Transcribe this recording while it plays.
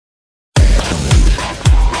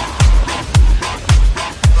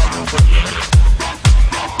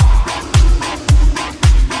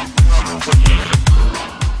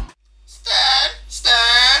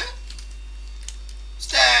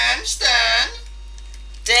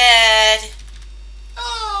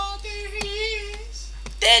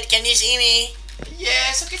can you see me?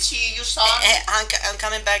 Yes, I can see you, son. I'm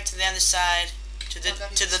coming back to the other side. To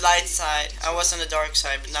the light side. I was on the dark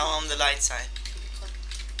side, but now I'm on the light side. Oh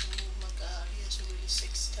my god, he has a really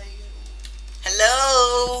sexy tail.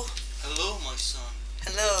 Hello. Hello, my son.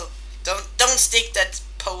 Hello. Don't stick that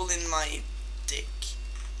pole in my dick.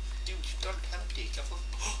 Dude, you don't have a dick.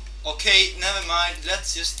 Okay, never mind.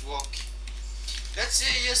 Let's just walk. Let's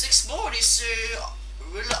just explore this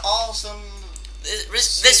really awesome.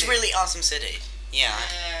 This really awesome city. Yeah.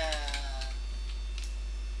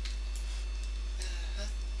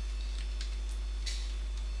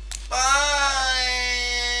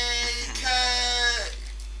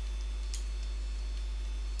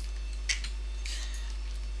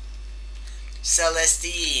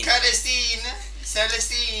 Celestine.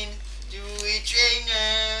 Celestine, do it,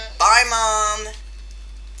 trainer. Bye, Mom.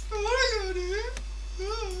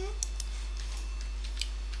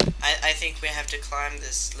 I think we have to climb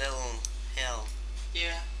this little hill.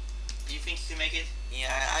 Yeah. Do you think you can make it?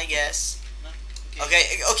 Yeah, I guess. No? Okay.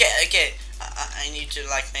 I need to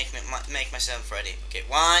like make myself ready. Okay,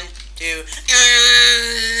 1, 2.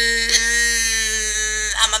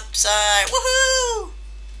 I'm upside. Woohoo!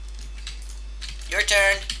 Your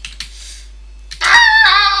turn.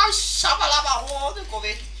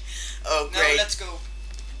 Oh, great. Now let's go.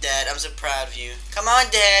 Dad, I'm so proud of you. Come on,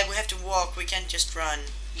 Dad. We have to walk. We can't just run.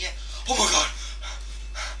 Yeah. Oh my god.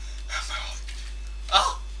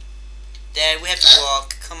 Oh. Dad, we have to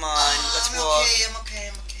walk. Come on, let's walk. I'm okay.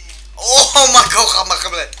 Oh my god.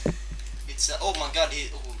 It's oh my god.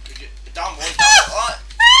 Down boy.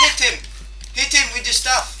 Hit him with your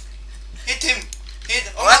stuff. Hit him.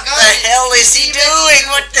 Oh what my god. the hell is he doing?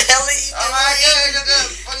 What the hell is he doing? Oh my god, you're gonna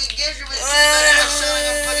fucking get you with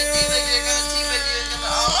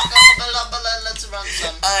let's run,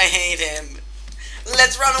 son. I hate him.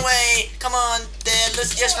 Let's run away. Come on, Dad.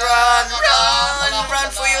 Let's just run.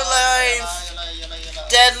 Run for your life.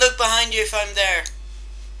 Dad, look behind you if I'm there.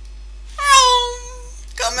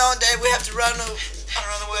 Come on, Dad. We have to run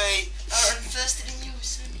away. I'm invested in you,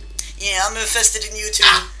 son. Yeah, I'm invested in you too.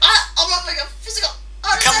 I'm not like a physical.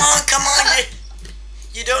 Come on.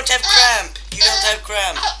 You don't have cramp. You don't have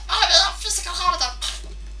cramp. I'm a physical heart attack.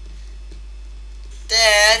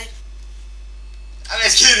 Dad. I'm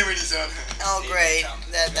just kidding with you, son. Oh, great.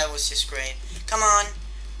 That was just great. Come on.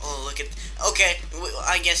 Oh, look at. Okay,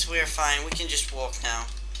 I guess we're fine. We can just walk now.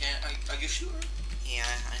 Are you sure? Yeah,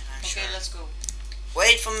 I'm sure. Okay, let's go.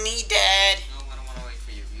 Wait for me, Dad. No, I don't want to wait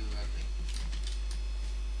for you. You ugly.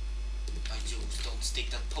 Don't stick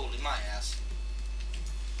that pole in my ass.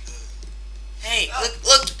 Hey,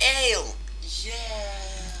 look, ale. Yeah.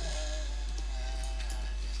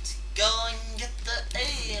 Let's go and get the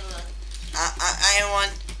ale. I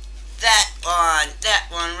want that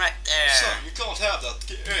one right there. Son, you can't have that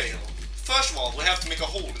ale. First of all, we have to make a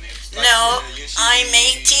hole in it. Like, no, I'm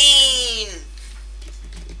 18.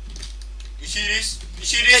 You see this?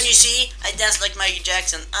 Can you see? I dance like Michael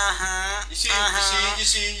Jackson. You see?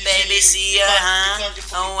 Baby, see,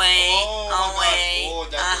 away.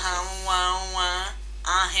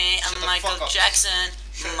 I'm Michael Jackson.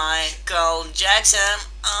 Michael Jackson.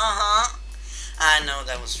 I know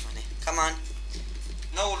that was funny. Come on.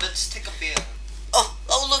 No, let's take a beer. Oh,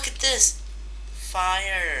 look at this.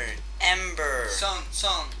 Fire. Ember. Son,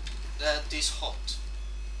 that is hot.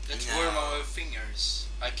 Let's warm our fingers.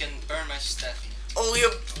 I can burn my staff in it. Oh,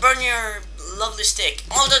 you burn your lovely stick.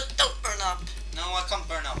 Oh, don't burn up. No, I can't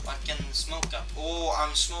burn up. I can smoke up. Oh,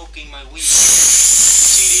 I'm smoking my weed.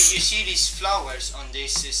 You see these flowers on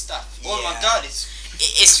this stuff? Yeah. Oh my god, is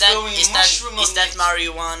that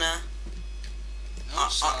marijuana? No,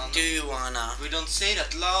 son. Do you wanna? We don't say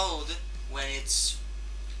that loud when it's.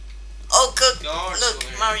 Oh, good. Look,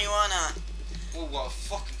 marijuana. Oh wow,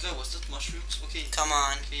 fucking god, was that mushrooms? Okay. Come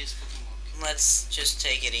on. Please fucking walk. Let's just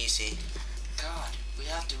take it easy. God, we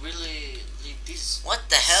have to really leave this. What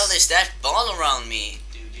the hell is that ball around me?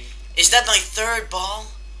 Dude. Is that my third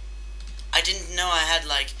ball? I didn't know I had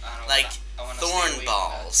like thorn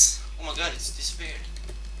balls. Oh my god, it's disappeared.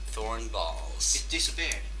 Thorn balls. It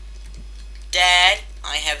disappeared. Dad,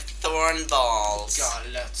 I have thorn balls. God,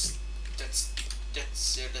 let's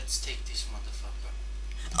take this motherfucker.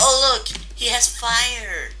 Oh look, he has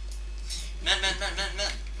fire. Man.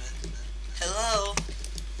 Hello.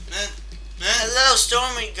 Man. Hello,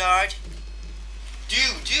 Stormy Guard.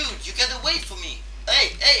 Dude, you gotta wait for me.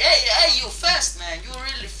 Hey, you fast, man. You're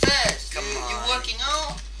really fast. Come on. You working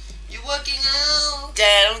out?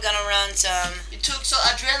 Dad, I'm gonna run some. You took some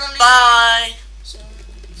adrenaline. Bye.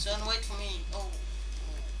 Son, wait for me. Oh.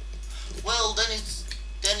 Well, then it's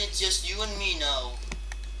just you and me now.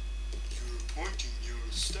 You're pointing your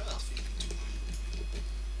stuff into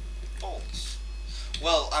my balls.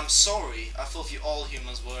 Well, I'm sorry. I thought you all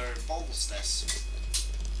humans were ballsless.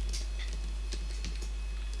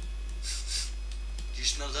 Do you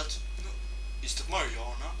smell that? No. Is that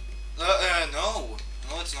marijuana? No.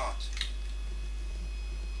 No, it's not.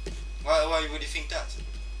 Why would you think that?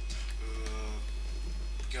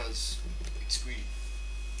 Because it's green.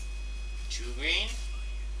 Too green?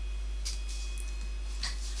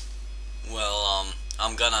 Well,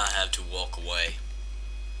 I'm gonna have to walk away.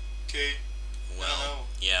 Okay. Well,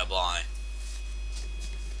 yeah, bye.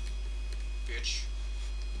 Bitch.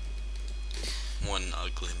 One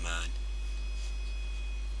ugly man.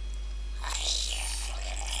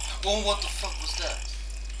 Oh, what the fuck was that?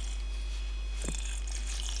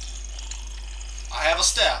 I have a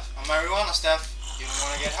staff, a marijuana staff. You don't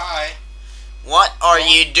wanna get high. What are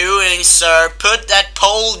you doing, sir? Put that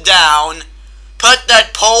pole down. Put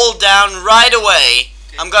that pole down right away.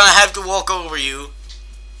 Okay. I'm gonna have to walk over you.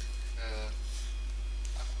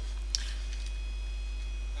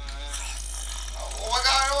 Oh my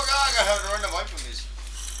god, I have to run away from this.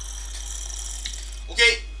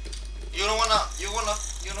 Okay, you don't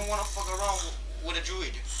wanna fuck around with a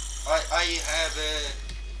druid. I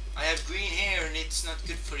have green hair and it's not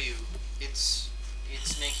good for you. It's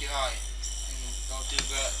make you high. And don't do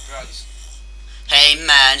drugs. Hey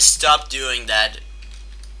man, stop doing that.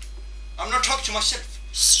 I'm not talking to myself.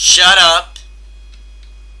 Shut up.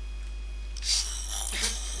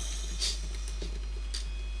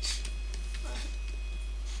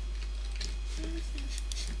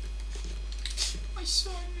 My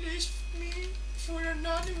son left me for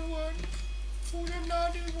another one, for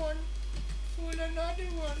another one, for another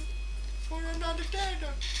one, for another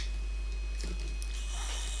dada.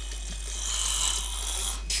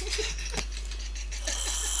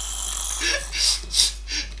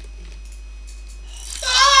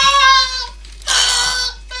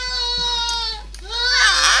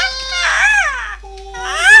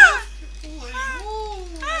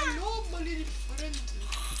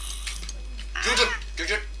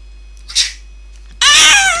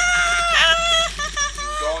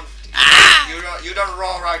 You don't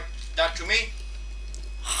roll right that to me.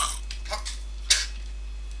 I'm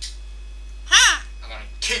gonna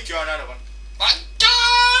kick you another one.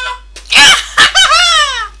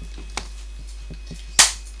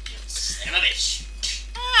 You son of a bitch.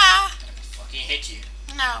 I'm gonna fucking hit you.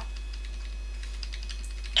 No.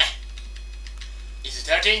 Is it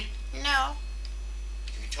hurting? No.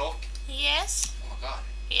 Can you talk? Yes. Oh my god.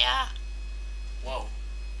 Yeah. Whoa.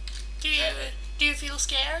 Do you feel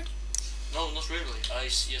scared? No, not really. I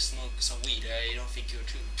just smoke some weed. I don't think you're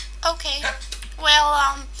too. Okay. Well,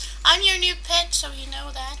 I'm your new pet, so you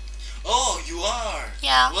know that. Oh, you are?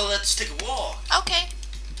 Yeah. Well, let's take a walk. Okay.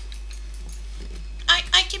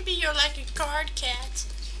 I can be your like a guard cat.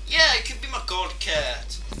 Yeah, it could be my gold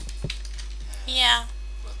cat. Yeah.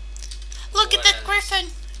 Well, Look at that griffin.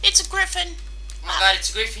 It's a griffin. Oh my god, it's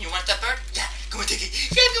a griffin. You want that bird? Yeah, go and take it.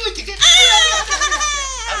 Yeah, go and take it.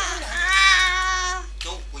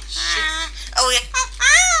 Don't wait, shit. Oh yeah.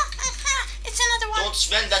 It's another one. Don't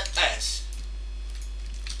smell that ass.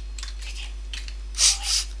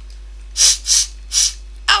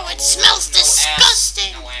 Oh, it smells no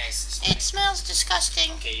disgusting. Ass. No ass. It smells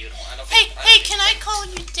disgusting. Okay, you don't. I don't Hey, think, hey, can I call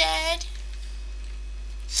you Dad?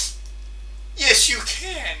 Yes, you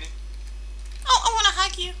can. Oh, I want to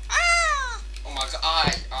hug you. Oh my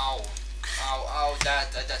god, ow,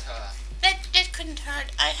 that hurt. That couldn't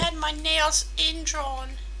hurt. I had my nails indrawn.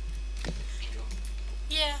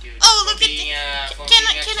 Yeah. Dude, Oh, for look at being, the. for Can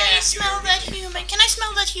being a I cat, smell you're that really human? Can I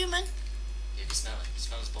smell that human? You can smell it. It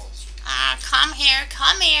smells balls. Come here,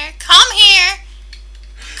 come here, come here,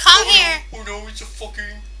 come here. Oh no, it's a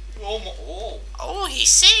fucking. Oh my. Oh. Oh, he's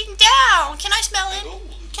sitting down. Can I smell him? Oh.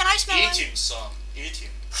 Can I smell Eat him? him, son. Eat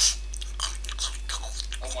him.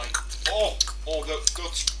 Oh my. Oh, that's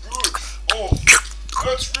good. Oh,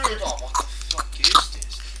 that's really good. What the fuck is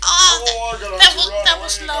this? Oh, I gotta that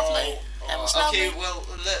was run away lovely. now. That was okay, lovely.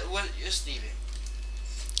 well, just leave him.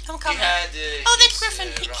 I'm He coming. had. Oh, that his, griffin.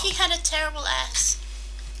 He round. had a terrible ass.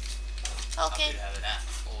 Okay. I could have that.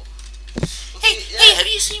 Oh. Hey, Okay, hey, have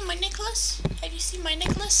you seen my necklace? Have you seen my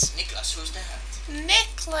necklace? Nicholas, who's that?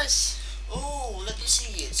 Necklace. Oh, let me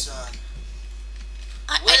see it, son.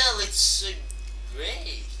 I- Well, it's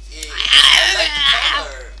great. I like the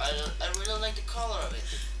color. I really like the color of it.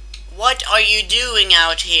 What are you doing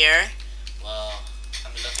out here? Well,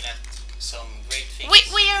 I'm looking at some great things.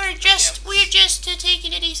 we're just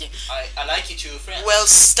taking it easy. I like you too, friend. Well,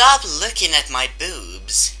 stop looking at my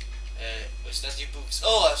boobs. Was that your boobs.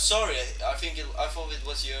 Oh, I'm sorry. I thought it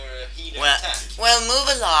was your healer tank. Well, move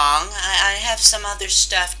along. I have some other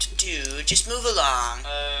stuff to do. Just move along.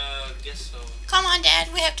 Guess so. Come on, Dad.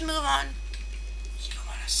 We have to move on. You don't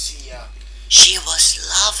wanna see ya. She was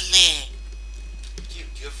lovely.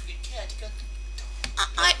 You're a freaking cat. You got.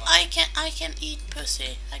 I can eat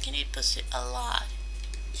pussy. I can eat pussy a lot.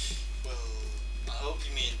 Well, I hope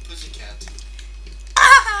you mean pussycat.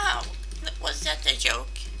 Ah! Was that a joke?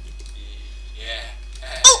 Yeah.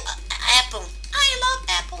 Oh, apple. I love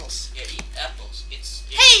apples. Yeah, eat apples.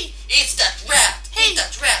 Hey! It's that rat! Hey! Eat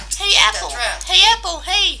that rat! Hey, Eat apple. that rat. Hey, apple.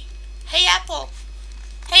 Hey! Hey, apple.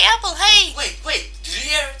 Hey, apple. Hey! Wait, did you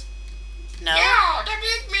hear it? No. Yeah, that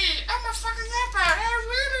is me! I'm a fucking rapper! I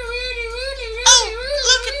really Oh,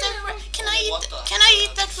 look at that rat. Can I eat? Can I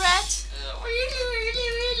eat that rat? Really.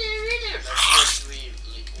 That's really.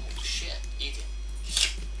 Oh shit. Eat it.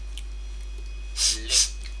 Lick.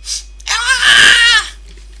 Ah!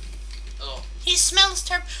 Oh. He smells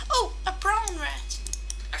terrible. Oh, a brown rat.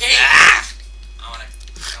 Okay. Ah! I wanna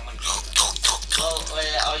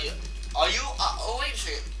well, are you, oh wait a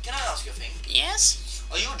second, can I ask you a thing? Yes?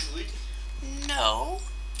 Are you a druid? No.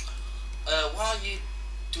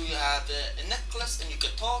 Do you have a necklace and you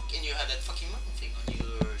can talk and you have that fucking moon thing on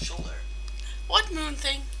your shoulder? What moon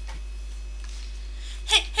thing?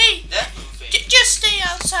 Hey! That moon thing? Just stay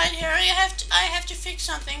outside here. I have to fix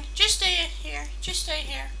something. Just stay here. Just stay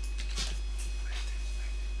here.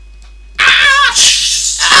 Ah!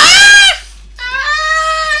 Ah!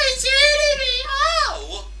 Ah! It's eating me! Ah!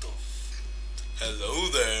 What the Hello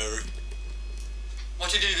there. What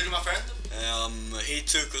did you do to my friend? He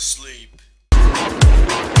took a sleep.